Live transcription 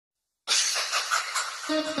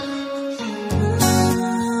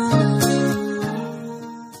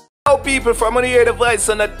People from on hear the voice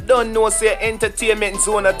and I don't know say entertainment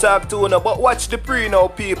zone I talk to no, but watch the pre now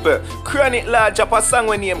people. Chronic Law drop a song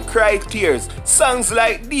when name Cry Tears. Songs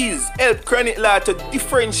like these help Chronic Law to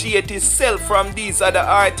differentiate himself from these other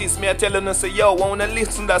artists. Me I tell you say yo, when you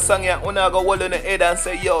listen to that song you wanna go hold on the head and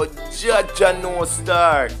say yo, Judge no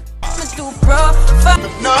star.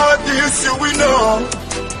 Now this you we know.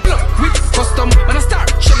 Custom when I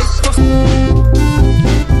start chilling.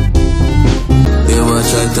 You ever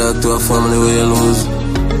try to talk to a family where you lose,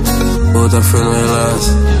 but a friend where you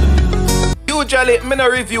lost? Usually, me no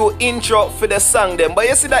review intro for the song them, but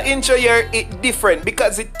you see the intro here, it different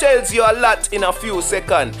because it tells you a lot in a few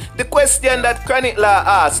seconds. The question that Chronic Law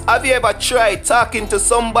asks, have you ever tried talking to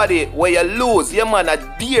somebody where you lose, your man,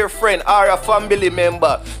 a dear friend or a family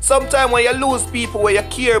member? Sometimes when you lose people where you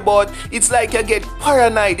care about, it's like you get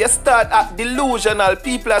paranoid, you start act delusional.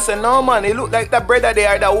 People are saying, no man, it look like the brother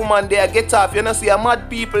there, the woman there, get off. You know, see a mad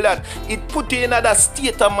people that it put you in another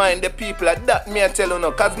state of mind, the people that me I tell you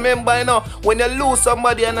now. Cause remember, you know, when you lose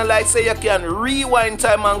somebody and like say you can rewind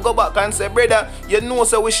time and go back and say, brother, you know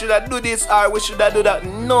so we should have do this or we should have do that.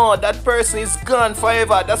 No, that person is gone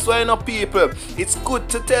forever. That's why you know people, it's good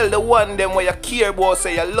to tell the one them where you care about,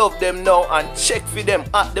 say you love them now and check for them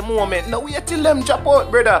at the moment. Now wait till them drop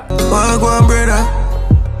out, brother. Walk one brother,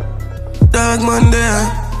 dog man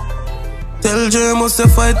there. Tell Jay must a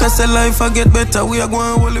fight as a life I get better. We are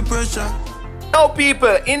going hold the pressure. Now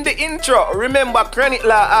people, in the intro, remember Chronic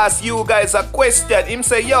Law asked you guys a question. Him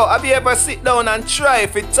say, yo, have you ever sit down and try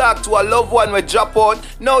if you talk to a loved one with drop out?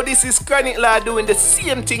 Now this is Chronic Law doing the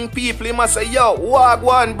same thing people. He must say, yo, walk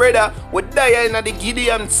one brother, we die in the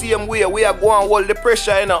Gideon same way. We are going to hold the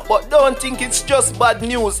pressure, you know. But don't think it's just bad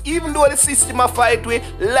news. Even though the system I fight with,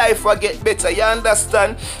 life will get better, you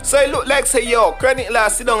understand? So it look like say, yo, Chronic Law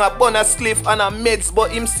sit down a bonus cliff and a meds,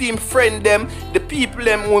 but him see him friend them, the people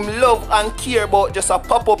them who him love and care about just a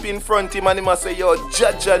pop up in front of him and he must say, yo,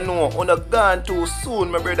 Judge no, on a gone too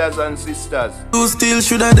soon, my brothers and sisters. You still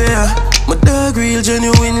shoulda there. My dog real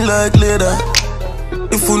genuine like leather.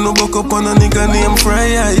 If you no buck up on a nigga name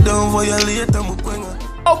Fry, I don't violate a mukwenga.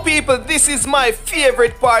 Oh people, this is my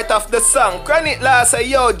favorite part of the song. Chronic Law say,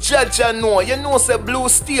 yo, Judge no, you know say Blue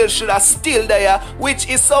Steel should have still there, which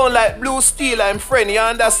is sound like Blue Steel and friend, you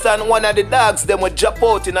understand, one of the dogs them would drop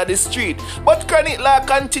out in the street. But Chronic Law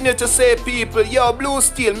continue to say people, yo, Blue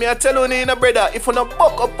Steel, me I tell you no brother, if you no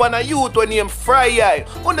buck up on a youth when him Fry eye,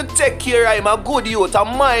 wanna take care of him, a good youth, a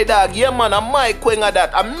my dog, yeah man, a my quenga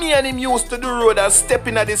that, and me and him used to the road and step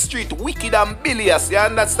in the street, wicked and bilious, you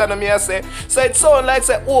understand what me I say? So it sound like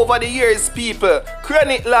say over the years people,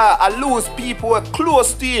 Chronic Law I lose people who are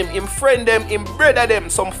close to him friend them, him brother them,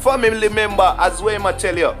 some family member as well I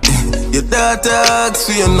tell you. Your daughter asks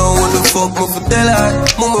so you know what the fuck me for tell her.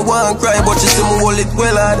 Mama want cry but she say me hold it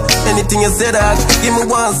well hard. Anything you said that, give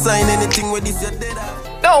me one sign, anything with this you dead hard.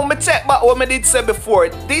 Now, me check back what I did say before.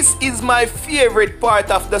 This is my favorite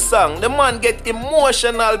part of the song. The man get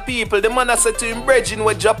emotional people. The man I said to him, brethren,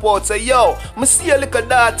 with drop out, say, yo, me see a little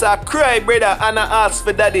daughter cry, brother, and I ask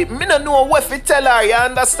for daddy. Me no know what to tell her, you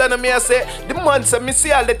understand me? I say, the man say, me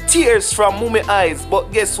see all the tears from mummy eyes.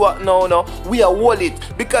 But guess what now, we are wallet.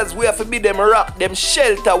 Because we have to be them rock, them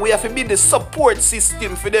shelter. We have to be the support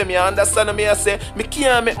system for them, you understand me? I say, me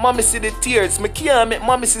can't make mommy see the tears. Me can't make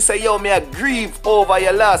mommy see say, yo, me I grieve over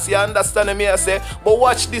your loss, you understand me I say? But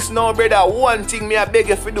watch this now, brother. One thing me I beg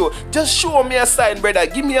you to do, just show me a sign, brother.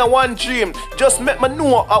 Give me a one dream. Just make me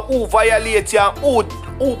know who violate you and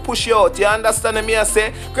who push you out, you understand me I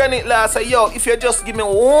say? Chronic Law say, yo, if you just give me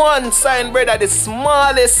one sign, brother, the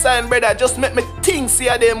smallest sign, brother, just make me think see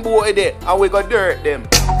them boy there and we go dirt them.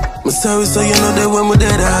 I'm sorry so you know that when we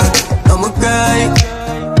dead I'ma cry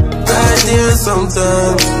there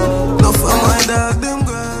sometimes. No for my dog them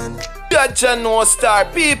gone. Judge no star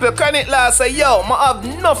people. Chronic Law say, yo, I have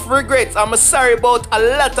enough regrets. I'm sorry about a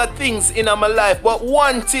lot of things in my life, but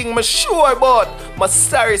one thing I'm sure about, I'm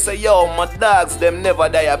sorry say, yo, my dogs them never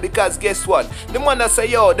die. Because guess what, the man that say,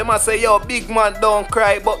 yo, them say, yo, big man don't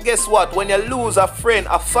cry. But guess what, when you lose a friend,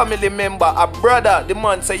 a family member, a brother, the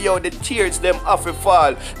man say, yo, the tears them have to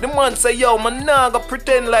fall. The man say, yo, man nah go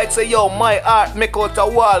pretend like say, yo, my heart make out a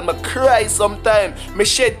wall. Me cry sometime, me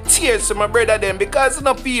shed tears to my brother them. Because you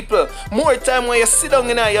know people, more time when you sit down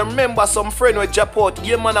in there, you remember some friend with drop out.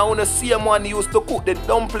 Yeah man, I wanna see him one used to cook the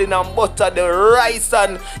dumpling and butter, the rice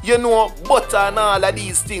and you know butter and all of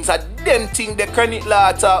these things. I them thing the Chronic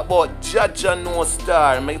Law talk about. Judge no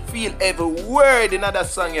star. I feel every word in that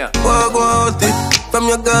song yeah. Walk out it. From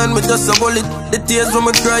your gun, me just a bullet. The tears from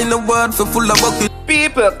me crying the word for full of bucket.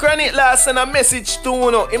 People, Chronic Law send a message to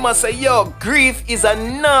you. He must say, yo, grief is a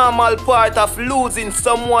normal part of losing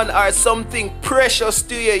someone or something precious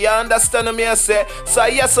to you. You understand what I say? So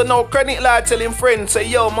yes or no, Chronic Law tell him friend, say,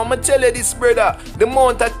 yo, mama tell you this, brother. The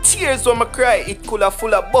amount of tears when I cry, it could have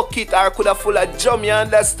full of bucket or could have full of drum, you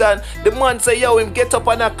understand? The man say, yo, him get up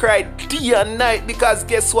and I cry day and night because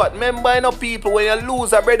guess what? Remember, you know, people, when you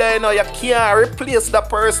lose a brother, you know, you can't replace that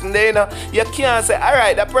person there, you know. You can't say,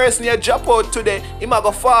 alright, that person you drop out today, he might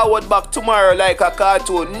go forward back tomorrow like a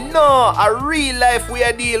cartoon. No, a real life we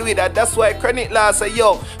are deal with that. That's why Chronic Law say,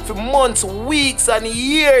 yo, for months, weeks and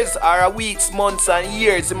years, or weeks, months and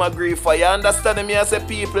years, he might grieve for you. Understand me? I say,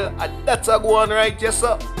 people, and that's a go on right, yes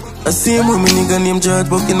sir. I see him with me nigga named George,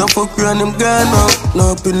 but in a fuck around him gone now.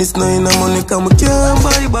 No penis, no in a money, come we can't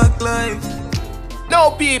buy back life.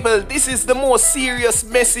 Now people, this is the most serious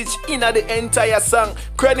message in the entire song.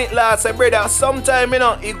 Chronic Law say, brother, sometime you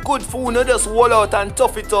know, it's good for you just wall out and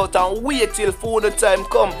tough it out and wait till for the time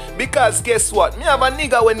come. Because guess what? Me have a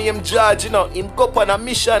nigga when him George, you know, him go up on a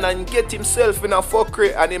mission and get himself in a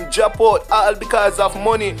fuckery and him drop out all because of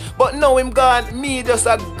money. But now him gone, me just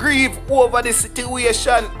a grieve over the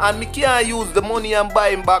situation and me can't use the money and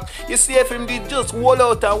buy him back. You see, if him did just wall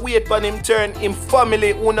out and wait for him turn, him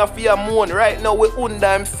family una fear mourn. Right now we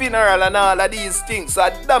under him funeral and all of these things. So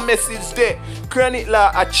that message there, Chronic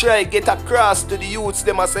Law I try get across to the youths.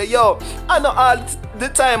 Them I say, yo, I know all the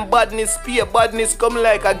time badness pay. Badness come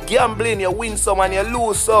like a gambling. You win some and you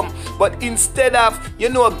lose some. But instead of, you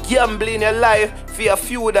know, gambling your life for a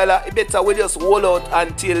few dollars, it better we just hold out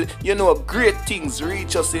until, you know, great things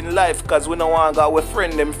reach us in life. Because we don't want to go with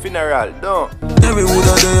friend them funeral. Don't. Every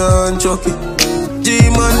woulda there and Chucky.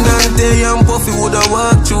 G-Man Dante and Puffy woulda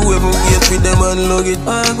walk through every gate with them and lug it.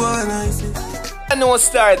 I go and I see. I know,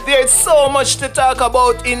 star, there's so much to talk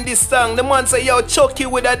about in this song. The man say, yo, Chucky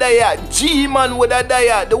would a die, G-Man would a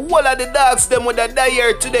die, the whole of the dogs them would a die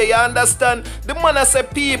here today, you understand? The man say,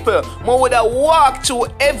 people, man would a walk through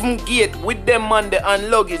Heaven Gate with them man the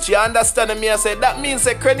and luggage, you understand me? I say, that means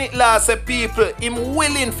a Chronic Law say, people, him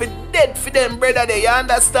willing for dead for them brother there, you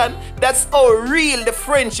understand? That's how real the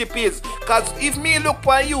friendship is. Cause if me look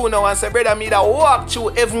for you now and say, brother, me that walk through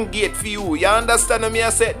Heaven Gate for you understand me? I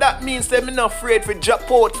say, that means them not afraid for drop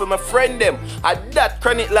out for my friend them. And that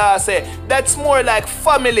Chronic Law say, that's more like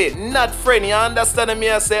family, not friend, you understand me?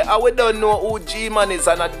 I say, I we don't know who G-Man is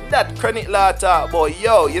and that Chronic Law talk about.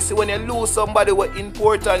 Yo, you see when you lose somebody who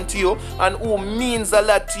important to you and who means a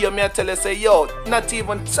lot to you, me I tell you say, yo, not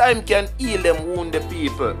even time can heal them wounded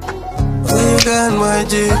people. Where you gone, my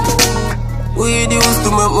G? We used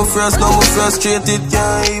to make me first, now me frustrated,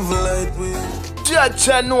 can't even light with. Judge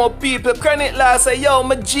and know people. Chronic Law say, yo,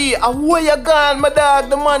 my G, where you gone, my dog?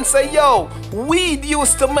 The man say, yo, weed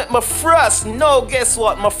used to make me frost. Now guess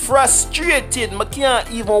what? Me frustrated. Me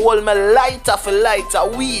can't even hold my lighter for lighter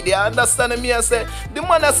weed. You understand me? I say, the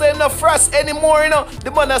man I say him not frost anymore, you know.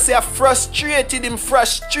 The man I say I frustrated him,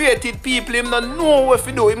 frustrated people. Him not know what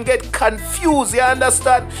to do. Him get confused, you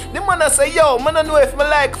understand? The man I say, yo, man I know if me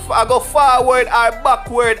like I go forward or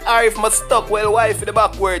backward or if me stuck well why for the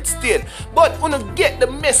backward still. But when you get the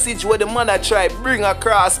message where the man I try bring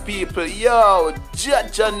across people, yo,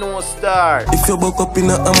 Judge and no star. If you buck up in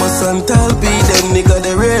a Amazon, tell be them nigga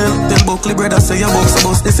the real. Them Buckley brother say you box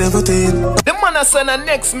about the 17. The man I send a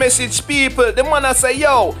next message people. The man I say,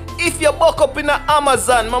 yo, if you buck up in a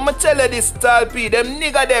Amazon, mama tell you this tell P, them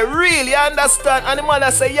nigga they really understand. And the man I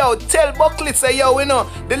say, yo, tell Buckley say, yo, you know,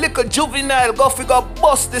 the little juvenile go figure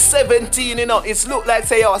bust the 17, you know. It's look like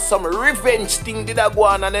say, yo, some revenge thing did I go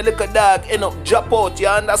on and the little dog end up drop out, you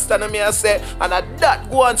understand me I say? And at that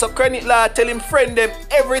go on, so Chronic Law tell him friend them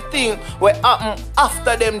everything what happen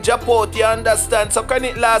after them drop out, you understand? So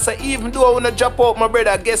Chronic Law say, even though I wanna drop out my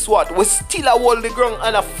brother, guess what? We still a hold the ground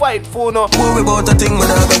and a fight for no. Worry about a thing, my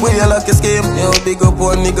dog, the way you like a scheme. Yo, big up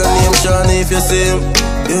one nigga named Shawnee if you see him.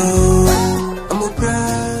 Yo, I'm a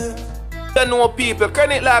cry. You know people,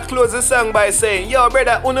 Chronic Law close the song by saying, yo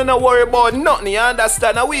brother, you don't worry about nothing, you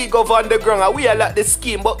understand? And we go on the ground and we are like the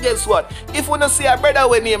scheme. But guess what? If you don't see a brother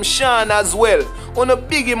with name Sean as well, you don't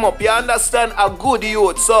big him up, you understand? A good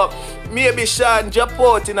youth. So maybe Sean jump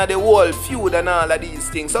out in the whole feud and all of these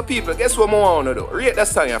things. So people, guess what I want to do? Rate the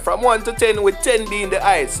song from 1 to 10 with 10 being the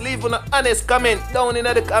highest. Leave an honest comment down in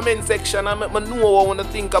the comment section and make me know what you want to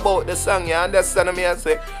think about the song, you understand me I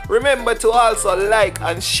say? Remember to also like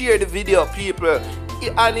and share the video people.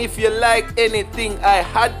 And if you like anything I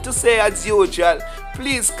had to say as usual,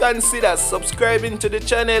 please consider subscribing to the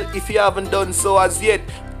channel if you haven't done so as yet.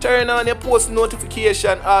 Turn on your post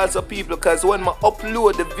notification also, people, because when I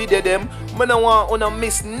upload the video them, I don't want to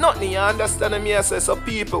miss nothing. You understand me? I say, so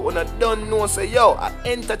people when I don't know, say, yo, an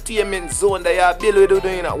entertainment zone that you build with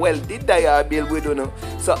doing. Well, did I build with doing?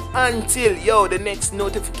 So until, yo, the next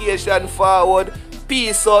notification forward,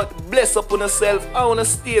 peace out, bless up on yourself. I want to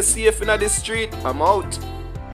stay safe in the street. I'm out.